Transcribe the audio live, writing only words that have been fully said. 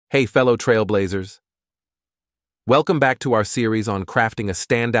Hey, fellow trailblazers. Welcome back to our series on crafting a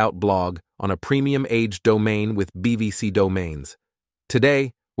standout blog on a premium age domain with BVC Domains.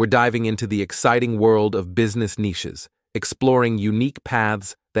 Today, we're diving into the exciting world of business niches, exploring unique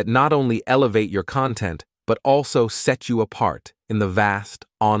paths that not only elevate your content, but also set you apart in the vast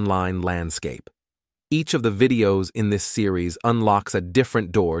online landscape. Each of the videos in this series unlocks a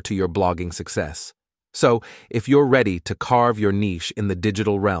different door to your blogging success. So, if you're ready to carve your niche in the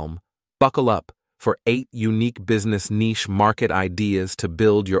digital realm, buckle up for 8 unique business niche market ideas to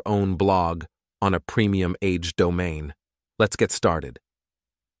build your own blog on a premium age domain. Let's get started.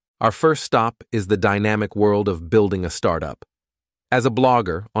 Our first stop is the dynamic world of building a startup. As a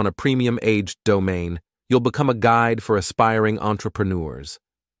blogger on a premium age domain, you'll become a guide for aspiring entrepreneurs.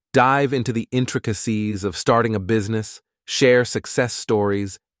 Dive into the intricacies of starting a business, share success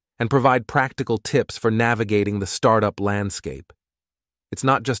stories, and provide practical tips for navigating the startup landscape. It's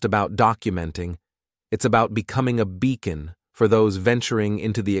not just about documenting, it's about becoming a beacon for those venturing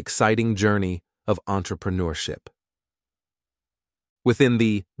into the exciting journey of entrepreneurship. Within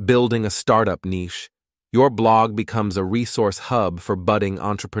the building a startup niche, your blog becomes a resource hub for budding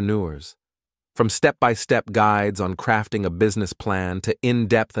entrepreneurs. From step-by-step guides on crafting a business plan to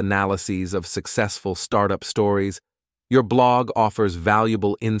in-depth analyses of successful startup stories, your blog offers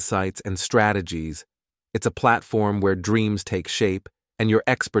valuable insights and strategies. It's a platform where dreams take shape, and your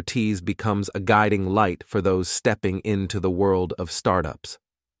expertise becomes a guiding light for those stepping into the world of startups.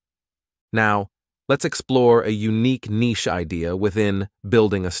 Now, let's explore a unique niche idea within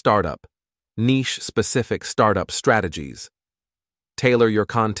building a startup: niche-specific startup strategies. Tailor your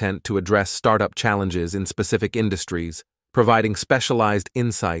content to address startup challenges in specific industries, providing specialized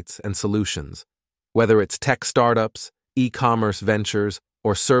insights and solutions. Whether it's tech startups, e-commerce ventures,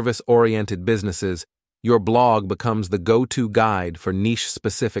 or service-oriented businesses, your blog becomes the go-to guide for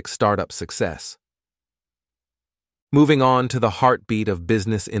niche-specific startup success. Moving on to the heartbeat of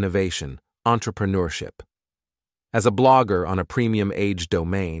business innovation, entrepreneurship. As a blogger on a premium age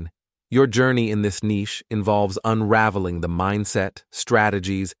domain, your journey in this niche involves unraveling the mindset,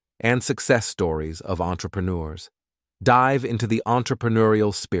 strategies, and success stories of entrepreneurs. Dive into the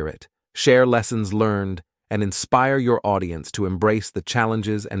entrepreneurial spirit, share lessons learned, and inspire your audience to embrace the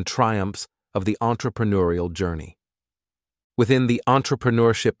challenges and triumphs of the entrepreneurial journey. Within the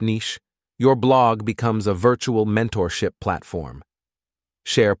entrepreneurship niche, your blog becomes a virtual mentorship platform.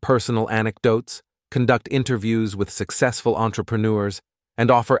 Share personal anecdotes, conduct interviews with successful entrepreneurs,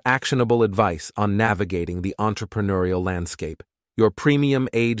 and offer actionable advice on navigating the entrepreneurial landscape. Your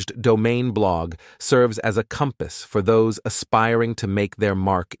premium-aged domain blog serves as a compass for those aspiring to make their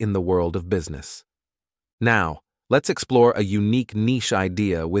mark in the world of business. Now, let's explore a unique niche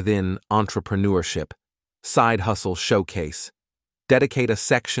idea within entrepreneurship: side hustle showcase. Dedicate a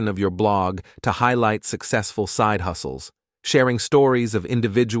section of your blog to highlight successful side hustles, sharing stories of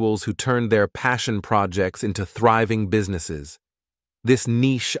individuals who turned their passion projects into thriving businesses. This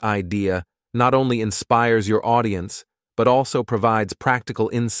niche idea not only inspires your audience, but also provides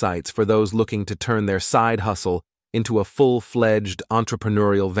practical insights for those looking to turn their side hustle into a full-fledged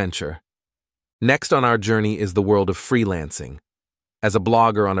entrepreneurial venture. Next on our journey is the world of freelancing. As a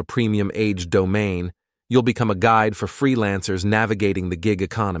blogger on a premium age domain, you'll become a guide for freelancers navigating the gig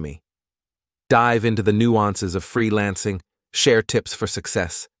economy. Dive into the nuances of freelancing, share tips for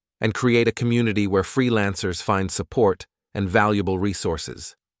success, and create a community where freelancers find support and valuable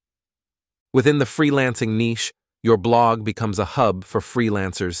resources. Within the freelancing niche, your blog becomes a hub for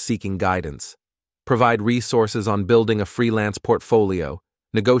freelancers seeking guidance. Provide resources on building a freelance portfolio,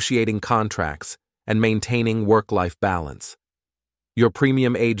 negotiating contracts, and maintaining work-life balance. Your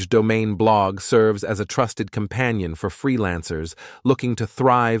premium age domain blog serves as a trusted companion for freelancers looking to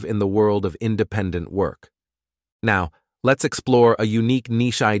thrive in the world of independent work. Now, let's explore a unique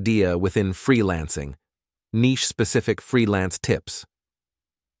niche idea within freelancing: niche-specific freelance tips.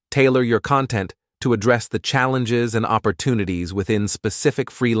 Tailor your content to address the challenges and opportunities within specific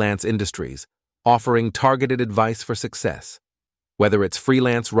freelance industries, offering targeted advice for success. Whether it's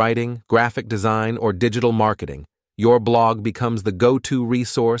freelance writing, graphic design, or digital marketing, your blog becomes the go-to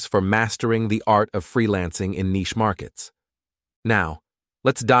resource for mastering the art of freelancing in niche markets. Now,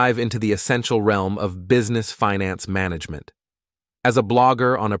 let's dive into the essential realm of business finance management. As a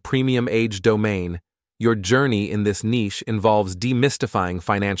blogger on a premium age domain, your journey in this niche involves demystifying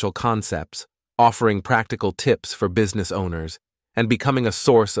financial concepts, offering practical tips for business owners, and becoming a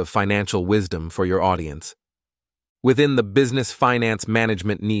source of financial wisdom for your audience. Within the business finance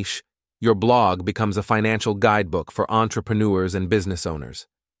management niche, your blog becomes a financial guidebook for entrepreneurs and business owners.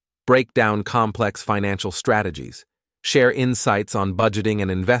 Break down complex financial strategies, share insights on budgeting and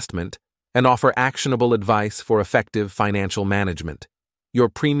investment, and offer actionable advice for effective financial management. Your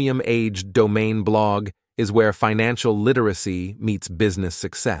premium-aged domain blog is where financial literacy meets business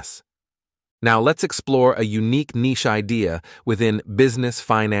success. Now let's explore a unique niche idea within business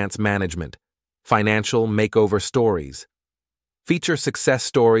finance management: financial makeover stories. Feature success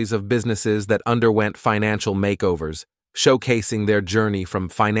stories of businesses that underwent financial makeovers, showcasing their journey from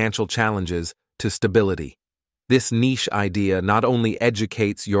financial challenges to stability. This niche idea not only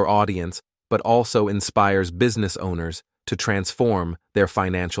educates your audience, but also inspires business owners to transform their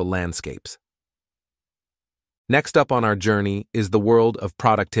financial landscapes. Next up on our journey is the world of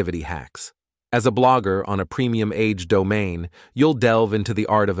productivity hacks. As a blogger on a premium-age domain, you'll delve into the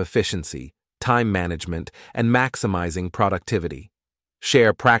art of efficiency, time management, and maximizing productivity.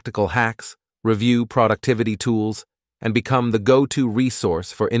 Share practical hacks, review productivity tools, and become the go-to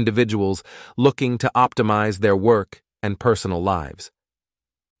resource for individuals looking to optimize their work and personal lives.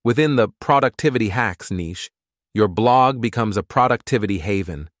 Within the productivity hacks niche, your blog becomes a productivity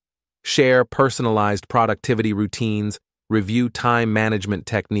haven. Share personalized productivity routines, review time management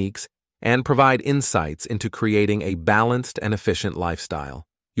techniques, and provide insights into creating a balanced and efficient lifestyle.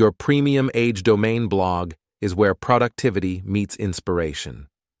 Your premium-age domain blog is where productivity meets inspiration.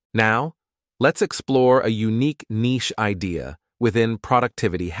 Now, let's explore a unique niche idea within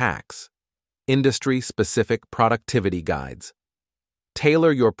productivity hacks: industry-specific productivity guides.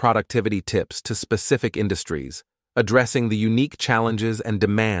 Tailor your productivity tips to specific industries, addressing the unique challenges and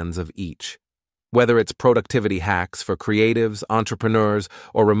demands of each. Whether it's productivity hacks for creatives, entrepreneurs,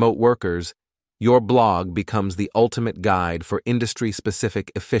 or remote workers, your blog becomes the ultimate guide for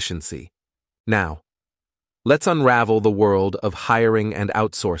industry-specific efficiency. Now, let's unravel the world of hiring and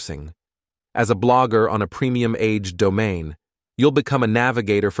outsourcing. As a blogger on a premium-age domain, you'll become a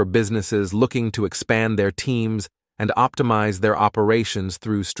navigator for businesses looking to expand their teams and optimize their operations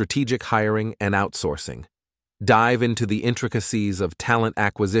through strategic hiring and outsourcing. Dive into the intricacies of talent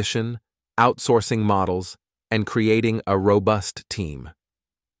acquisition, outsourcing models, and creating a robust team.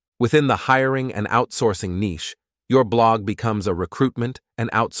 Within the hiring and outsourcing niche, your blog becomes a recruitment and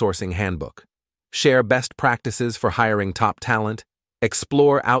outsourcing handbook. Share best practices for hiring top talent,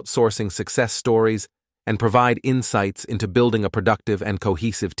 explore outsourcing success stories, and provide insights into building a productive and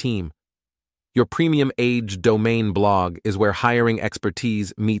cohesive team. Your premium-age domain blog is where hiring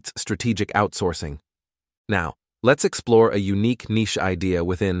expertise meets strategic outsourcing. Now, let's explore a unique niche idea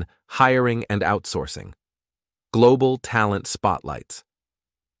within hiring and outsourcing: global talent spotlights.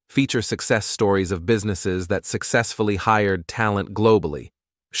 Feature success stories of businesses that successfully hired talent globally,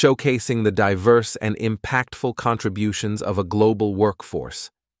 showcasing the diverse and impactful contributions of a global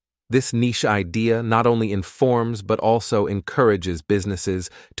workforce. This niche idea not only informs but also encourages businesses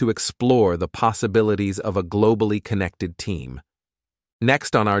to explore the possibilities of a globally connected team.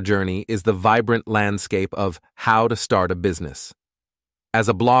 Next on our journey is the vibrant landscape of how to start a business. As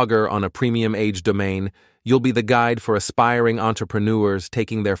a blogger on a premium-age domain, you'll be the guide for aspiring entrepreneurs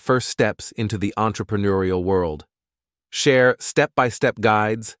taking their first steps into the entrepreneurial world. Share step-by-step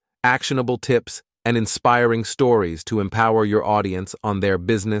guides, actionable tips, and inspiring stories to empower your audience on their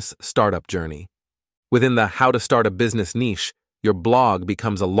business startup journey. Within the How to Start a Business niche, your blog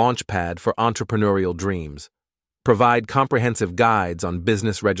becomes a launchpad for entrepreneurial dreams. Provide comprehensive guides on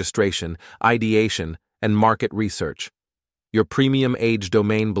business registration, ideation, and market research. Your premium-age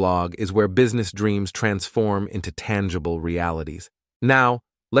domain blog is where business dreams transform into tangible realities. Now,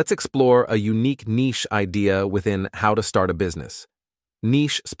 let's explore a unique niche idea within How to Start a Business: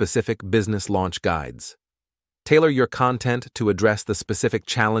 niche-specific business launch guides. Tailor your content to address the specific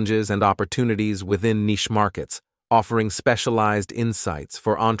challenges and opportunities within niche markets, offering specialized insights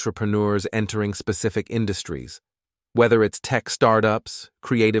for entrepreneurs entering specific industries. Whether it's tech startups,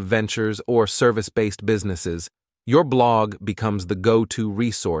 creative ventures, or service-based businesses, your blog becomes the go-to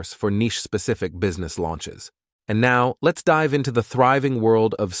resource for niche-specific business launches. And now, let's dive into the thriving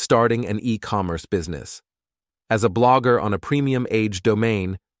world of starting an e-commerce business. As a blogger on a premium-age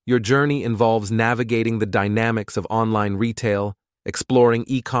domain, your journey involves navigating the dynamics of online retail, exploring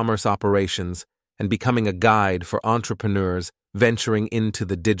e-commerce operations, and becoming a guide for entrepreneurs venturing into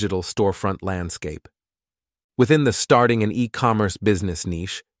the digital storefront landscape. Within the starting an e-commerce business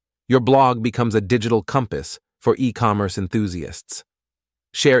niche, your blog becomes a digital compass for e-commerce enthusiasts.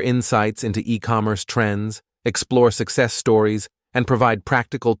 Share insights into e-commerce trends, explore success stories, and provide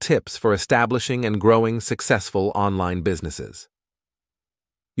practical tips for establishing and growing successful online businesses.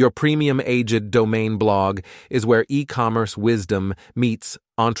 Your premium-aged domain blog is where e-commerce wisdom meets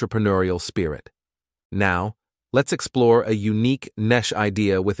entrepreneurial spirit. Now, let's explore a unique niche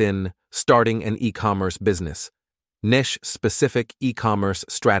idea within starting an e-commerce business: Niche-specific e-commerce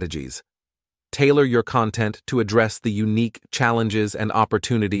strategies. Tailor your content to address the unique challenges and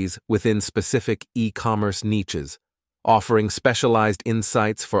opportunities within specific e-commerce niches, offering specialized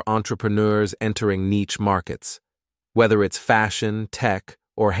insights for entrepreneurs entering niche markets. Whether it's fashion, tech,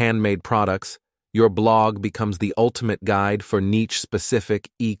 or handmade products, your blog becomes the ultimate guide for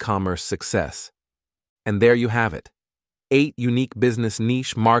niche-specific e-commerce success. And there you have it. 8 unique business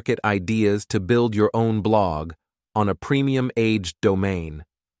niche market ideas to build your own blog on a premium-aged domain.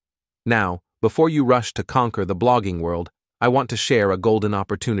 Now, before you rush to conquer the blogging world, I want to share a golden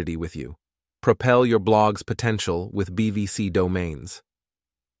opportunity with you. Propel your blog's potential with BVC Domains.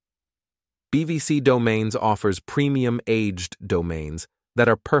 BVC Domains offers premium-aged domains that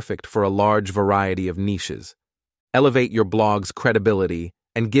are perfect for a large variety of niches. Elevate your blog's credibility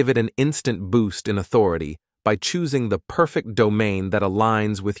and give it an instant boost in authority by choosing the perfect domain that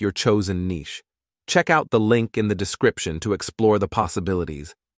aligns with your chosen niche. Check out the link in the description to explore the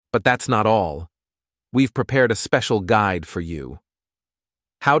possibilities. But that's not all. We've prepared a special guide for you.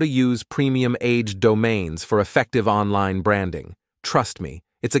 How to use premium-aged domains for effective online branding. Trust me,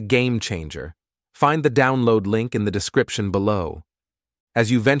 it's a game changer. Find the download link in the description below. As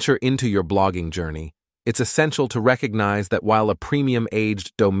you venture into your blogging journey, it's essential to recognize that while a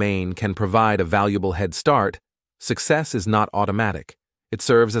premium-aged domain can provide a valuable head start, success is not automatic. It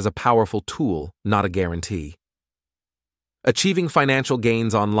serves as a powerful tool, not a guarantee. Achieving financial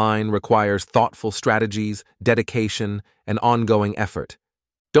gains online requires thoughtful strategies, dedication, and ongoing effort.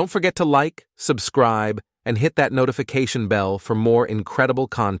 Don't forget to like, subscribe, and hit that notification bell for more incredible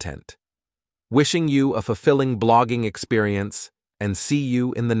content. Wishing you a fulfilling blogging experience, and see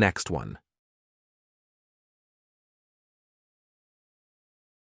you in the next one.